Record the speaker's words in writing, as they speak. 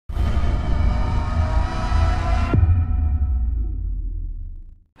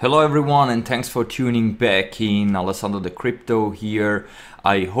Hello everyone and thanks for tuning back in. Alessandro the Crypto here.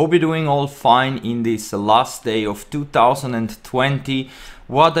 I hope you're doing all fine in this last day of 2020.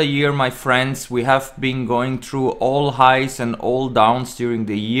 What a year, my friends. We have been going through all highs and all downs during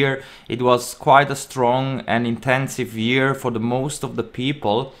the year. It was quite a strong and intensive year for the most of the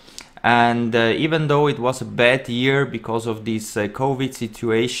people. And even though it was a bad year because of this COVID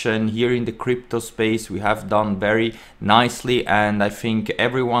situation here in the crypto space, we have done very nicely. And I think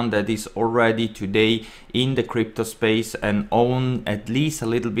everyone that is already today in the crypto space and own at least a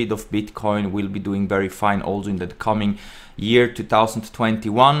little bit of Bitcoin will be doing very fine also in the coming year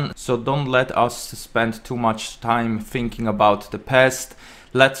 2021. So don't let us spend too much time thinking about the past.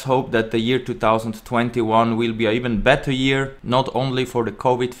 Let's hope that the year 2021 will be an even better year, not only for the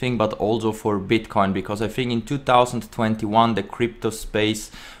COVID thing, but also for Bitcoin, because I think in 2021 the crypto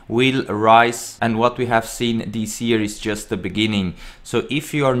space will rise, and what we have seen this year is just the beginning. So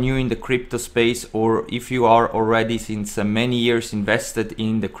if you are new in the crypto space, or if you are already since many years invested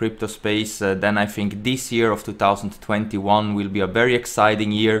in the crypto space, then I think this year of 2021 will be a very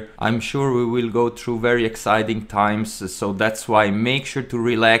exciting year. I'm sure we will go through very exciting times, so that's why make sure to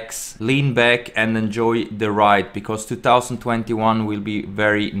relax, lean back and enjoy the ride, because 2021 will be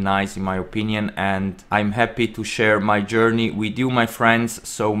very nice in my opinion, and I'm happy to share my journey with you, my friends.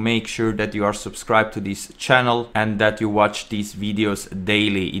 So make sure that you are subscribed to this channel and that you watch these videos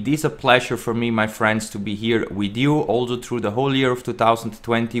daily. It is a pleasure for me, my friends, to be here with you. Also through the whole year of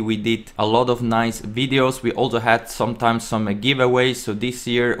 2020 we did a lot of nice videos. We also had sometimes some giveaways, so this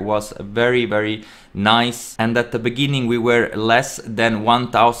year was very nice. And at the beginning we were less than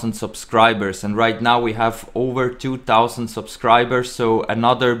 1000 subscribers, and right now we have over 2000 subscribers. So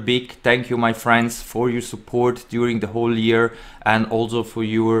another big thank you, my friends, for your support during the whole year, and also for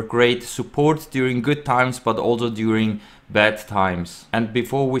your great support during good times but also during bad times. And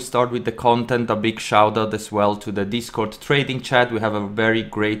before we start with the content, a big shout out as well to the Discord trading chat. We have a very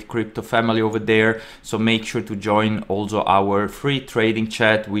great crypto family over there, so make sure to join also our free trading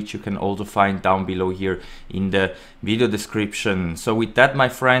chat, which you can also find down below here in the video description. So with that, my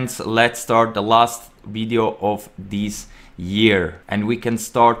friends, let's start the last video of this year, and we can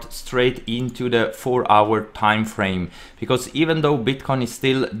start straight into the 4-hour time frame, because even though Bitcoin is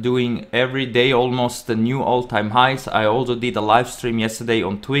still doing every day almost the new all-time highs, I also did a live stream yesterday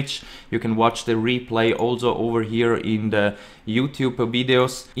on Twitch. You can watch the replay also over here in the YouTube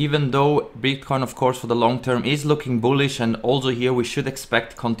videos. Even though Bitcoin, of course, for the long term is looking bullish, and also here we should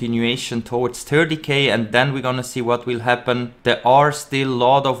expect continuation towards 30k, and then we're gonna see what will happen. There are still a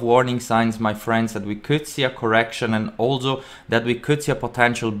lot of warning signs, my friends, that we could see a correction, and also that we could see a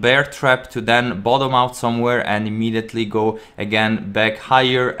potential bear trap to then bottom out somewhere and immediately go again back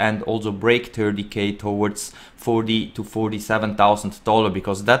higher and also break 30k towards $40,000 to $47,000,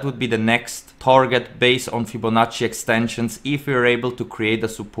 because that would be the next target based on Fibonacci extensions if we're able to create a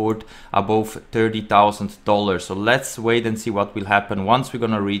support above $30,000. So let's wait and see what will happen once we're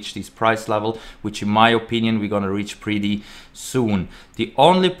gonna reach this price level, which in my opinion we're gonna reach pretty soon. The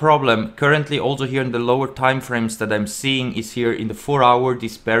only problem currently also here in the lower time frames that I'm seeing is here in the 4-hour,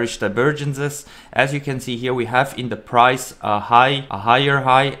 these bearish divergences. As you can see here, we have in the price a high, a higher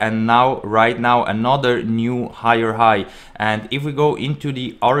high, and now right now another new higher high. And if we go into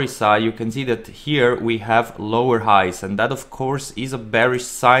the RSI, you can see that here we have lower highs, and that of course is a bearish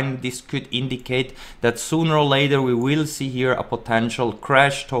sign. This could indicate that sooner or later we will see here a potential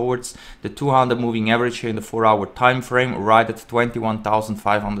crash towards the 200 moving average here in the 4-hour time frame, right at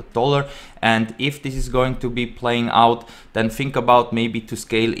 $21,500. And if this is going to be playing out, then think about maybe to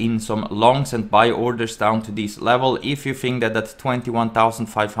scale in some longs and buy orders down to this level. If you think that at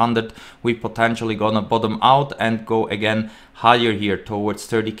 21,500 we potentially gonna bottom out and go again higher here towards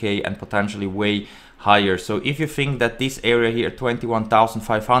 30k and potentially way higher. So if you think that this area here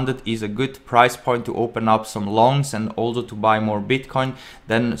 21,500 is a good price point to open up some longs and also to buy more Bitcoin,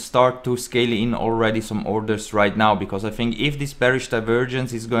 then start to scale in already some orders right now, because I think if this bearish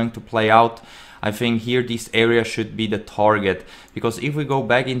divergence is going to play out, I think here this area should be the target. Because if we go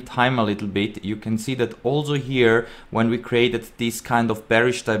back in time a little bit, you can see that also here when we created this kind of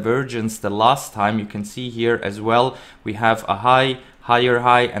bearish divergence the last time, you can see here as well we have a higher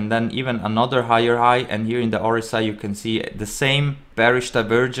high and then even another higher high, and here in the RSI you can see the same bearish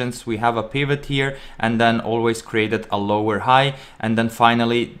divergence, we have a pivot here and then always created a lower high, and then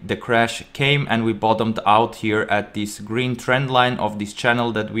finally the crash came and we bottomed out here at this green trend line of this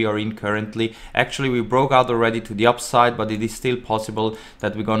channel that we are in currently. Actually we broke out already to the upside, but it is still possible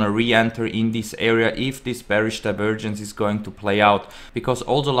that we're gonna re-enter in this area if this bearish divergence is going to play out, because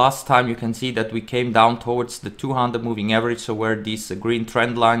also last time you can see that we came down towards the 200 moving average, so where this green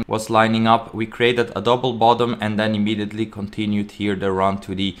trend line was lining up, we created a double bottom and then immediately continued here the run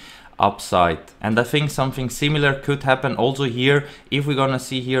to the upside. And I think something similar could happen also here if we're gonna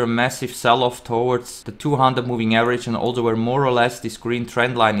see here a massive sell-off towards the 200 moving average, and also where more or less this green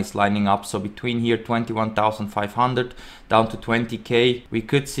trend line is lining up, so between here 21,500 down to 20k, we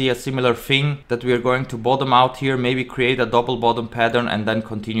could see a similar thing, that we are going to bottom out here, maybe create a double bottom pattern and then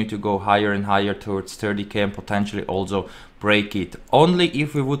continue to go higher and higher towards 30k and potentially also break it. Only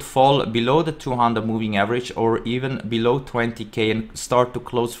if we would fall below the 200 moving average or even below 20k and start to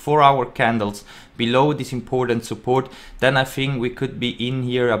close 4-hour candles below this important support, then I think we could be in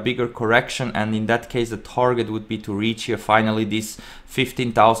here a bigger correction, and in that case the target would be to reach here finally this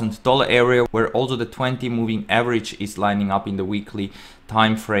 $15,000 area, where also the 20 moving average is lining up in the weekly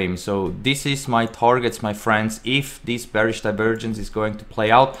time frame. So this is my targets, my friends, if this bearish divergence is going to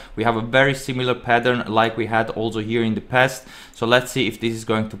play out. We have a very similar pattern like we had also here in the past, so let's see if this is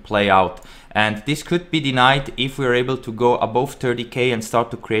going to play out. And this could be denied if we're able to go above 30k and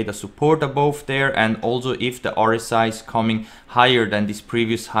start to create a support above there, and also if the RSI is coming higher than these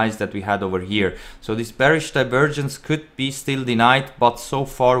previous highs that we had over here. So this bearish divergence could be still denied, but so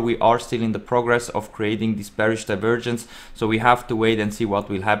far we are still in the progress of creating this bearish divergence, so we have to wait and see what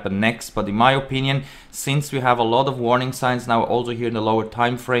will happen next. But in my opinion, since we have a lot of warning signs now also here in the lower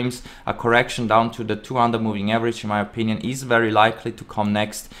time frames, a correction down to the 200 moving average in my opinion is very likely to come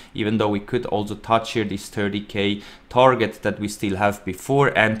next, even though we could also touch here this 30k target that we still have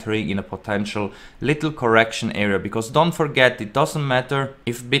before entering in a potential little correction area. Because don't forget, it doesn't matter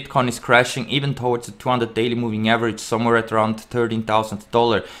if Bitcoin is crashing even towards the 200 daily moving average somewhere at around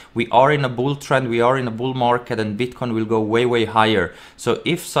 $13,000. We are in a bull trend, we are in a bull market, and Bitcoin will go way higher. So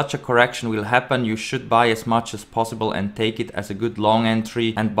if such a correction will happen, you should buy as much as possible and take it as a good long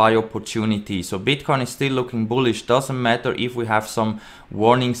entry and buy opportunity. So Bitcoin is still looking bullish, doesn't matter if we have some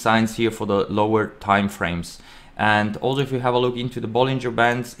warning signs here for the lower time frames. And also if you have a look into the Bollinger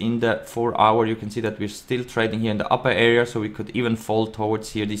Bands in the 4-hour, you can see that we're still trading here in the upper area, so we could even fall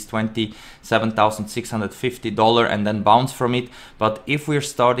towards here this $27,650 and then bounce from it. But if we're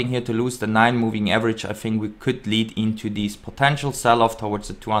starting here to lose the 9 moving average, I think we could lead into this potential sell-off towards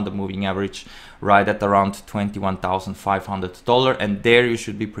the 200 moving average right at around $21,500, and there you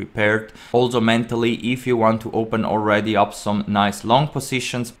should be prepared also mentally if you want to open already up some nice long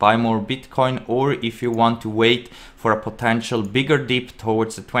positions, buy more Bitcoin, or if you want to wait for a potential bigger dip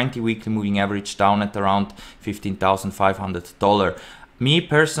towards the 20 weekly moving average down at around $15,500. Me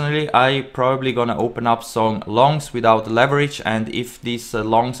personally, I probably gonna open up some longs without leverage, and if these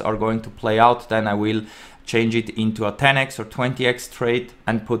longs are going to play out, then I will change it into a 10x or 20x trade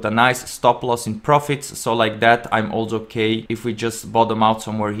and put a nice stop loss in profits. So like that I'm also okay if we just bottom out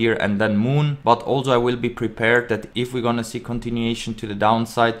somewhere here and then moon. But also I will be prepared that if we're gonna see continuation to the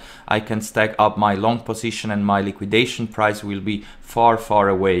downside, I can stack up my long position and my liquidation price will be far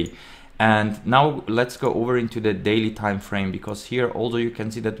away. And now let's go over into the daily time frame, because here also you can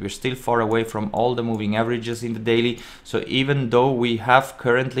see that we're still far away from all the moving averages in the daily. So even though we have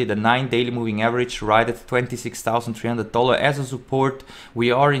currently the 9 daily moving average right at $26,300 as a support, we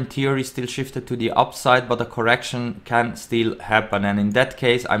are in theory still shifted to the upside, but a correction can still happen. And in that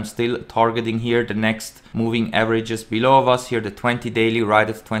case, I'm still targeting here the next moving averages below of us, here the 20 daily right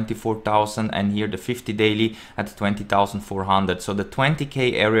at 24,000 and here the 50 daily at 20,400. So the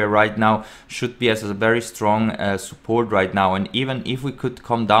 20k area right now should be as a very strong support right now. And even if we could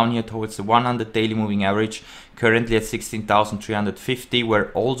come down here towards the 100 daily moving average, currently at 16,350,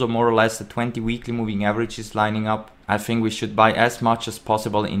 where also more or less the 20 weekly moving average is lining up, I think we should buy as much as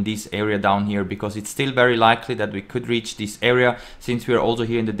possible in this area down here, because it's still very likely that we could reach this area, since we are also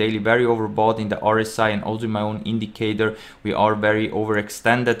here in the daily very overbought in the RSI, and also in my own indicator we are very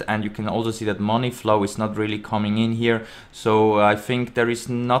overextended, and you can also see that money flow is not really coming in here. So I think there is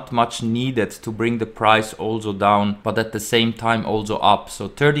not much needed to bring the price also down, but at the same time also up. So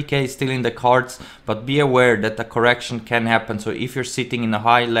 30k is still in the cards, but be aware that a correction can happen. So if you're sitting in a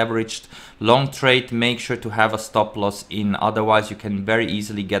high leveraged long trade, make sure to have a stop loss in, otherwise you can very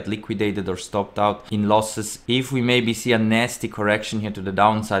easily get liquidated or stopped out in losses if we maybe see a nasty correction here to the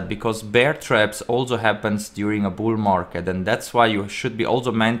downside, because bear traps also happens during a bull market, and that's why you should be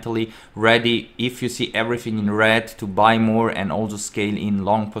also mentally ready if you see everything in red to buy more and also scale in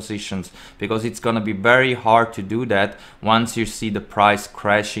long positions, because it's gonna be very hard to do that once you see the price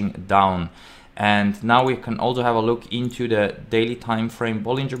crashing down. And now we can also have a look into the daily time frame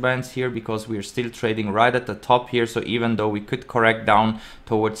Bollinger Bands here, because we are still trading right at the top here. So even though we could correct down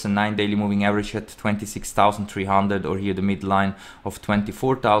towards the 9 daily moving average at 26,300 or here the midline of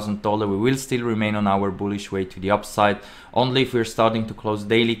 $24,000, we will still remain on our bullish way to the upside. Only if we're starting to close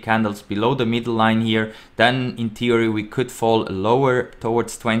daily candles below the middle line here, then in theory we could fall lower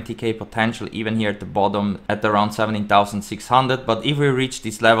towards 20k potential, even here at the bottom at around 17,600. But if we reach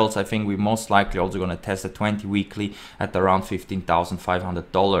these levels, I think we most likely also going to test the 20 weekly at around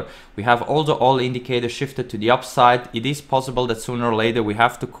 $15,500. We have also all indicators shifted to the upside. It is possible that sooner or later we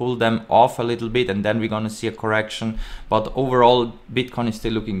have to cool them off a little bit, and then we're going to see a correction. But overall, Bitcoin is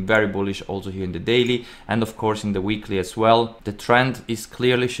still looking very bullish also here in the daily, and of course in the weekly as well. The trend is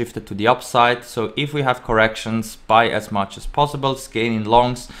clearly shifted to the upside. So if we have corrections, buy as much as possible, scale in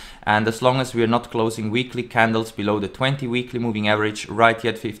longs. And as long as we are not closing weekly candles below the 20 weekly moving average right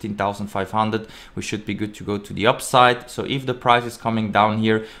here at 15,500, we should be good to go to the upside. So if the price is coming down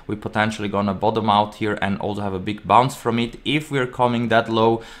here, we're potentially gonna bottom out here and also have a big bounce from it if we're coming that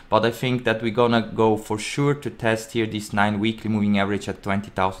low. But I think that we're gonna go for sure to test here this 9 weekly moving average at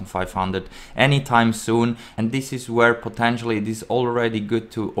 20,500 anytime soon. And this is where potentially it is already good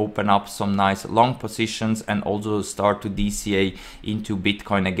to open up some nice long positions and also start to DCA into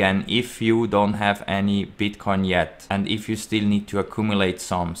Bitcoin again, if you don't have any Bitcoin yet and if you still need to accumulate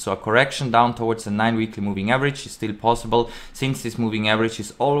some. So a correction down towards the 9 weekly moving average is still possible, since this moving average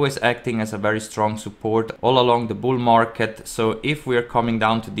is always acting as a very strong support all along the bull market. So if we are coming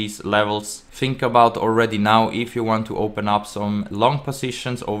down to these levels, think about already now if you want to open up some long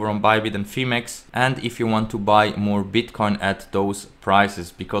positions over on Bybit and Fimex, and if you want to buy more Bitcoin at those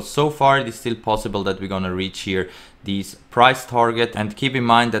prices, because so far it is still possible that we're gonna reach here these price target. And keep in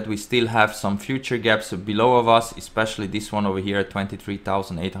mind that we still have some future gaps below of us, especially this one over here at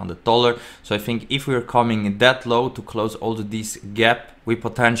 $23,800. So I think if we're coming that low to close also this gap, we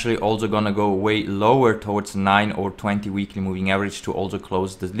potentially also gonna go way lower towards 9 or 20 weekly moving average to also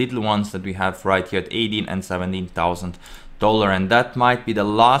close the little ones that we have right here at 18 and $17,000. And that might be the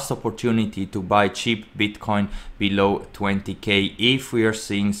last opportunity to buy cheap Bitcoin below 20k if we are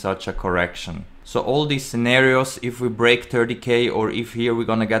seeing such a correction. So all these scenarios, if we break 30k or if here we're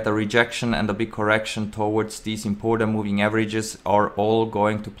gonna get a rejection and a big correction towards these important moving averages, are all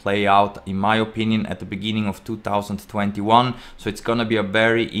going to play out, in my opinion, at the beginning of 2021. So it's gonna be a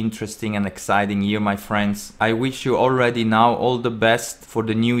very interesting and exciting year, my friends. I wish you already now all the best for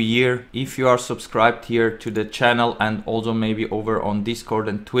the new year. If you are subscribed here to the channel and also maybe over on Discord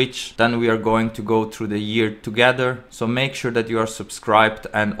and Twitch, then we are going to go through the year together. So make sure that you are subscribed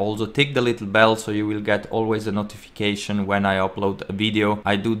and also tick the little bell so you will get always a notification when I upload a video.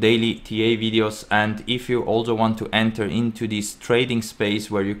 I do daily TA videos, and if you also want to enter into this trading space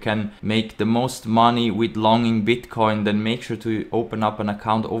where you can make the most money with longing Bitcoin, then make sure to open up an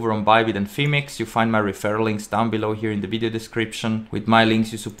account over on Bybit and Fimex. You find my referral links down below here in the video description. With my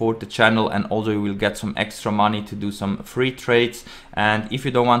links you support the channel, and also you will get some extra money to do some free trades. And if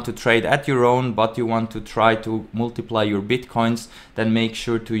you don't want to trade at your own but you want to try to multiply your Bitcoins, then make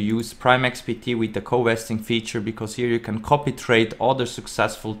sure to use Prime XPT with the co-vesting feature, because here you can copy trade other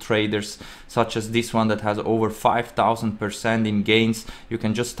successful traders, such as this one that has over 5,000% in gains. You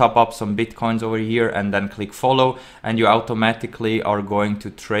can just top up some Bitcoins over here and then click follow, and you automatically are going to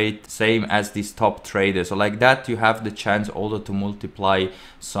trade same as this top trader. So like that you have the chance also to multiply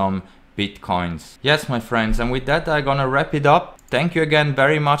some Bitcoins. Yes, my friends, and with that I'm gonna wrap it up. Thank you again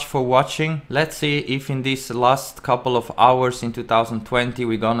very much for watching. Let's see if in this last couple of hours in 2020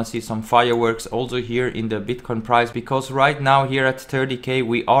 we're gonna see some fireworks also here in the Bitcoin price, because right now here at 30k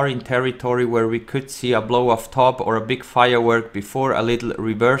we are in territory where we could see a blow off top or a big firework before a little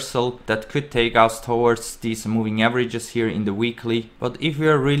reversal that could take us towards these moving averages here in the weekly. But if we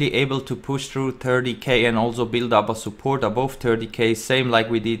are really able to push through 30k and also build up a support above 30k, same like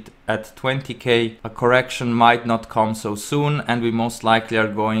we did at 20k, a correction might not come so soon, and we most likely are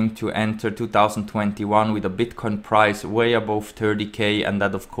going to enter 2021 with a Bitcoin price way above 30k, and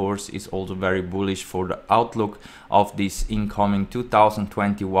that of course is also very bullish for the outlook of this incoming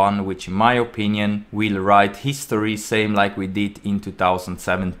 2021, which in my opinion will write history, same like we did in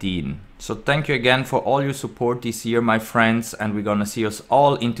 2017. So thank you again for all your support this year, my friends, and we're gonna see us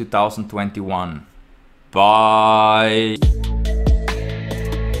all in 2021. Bye.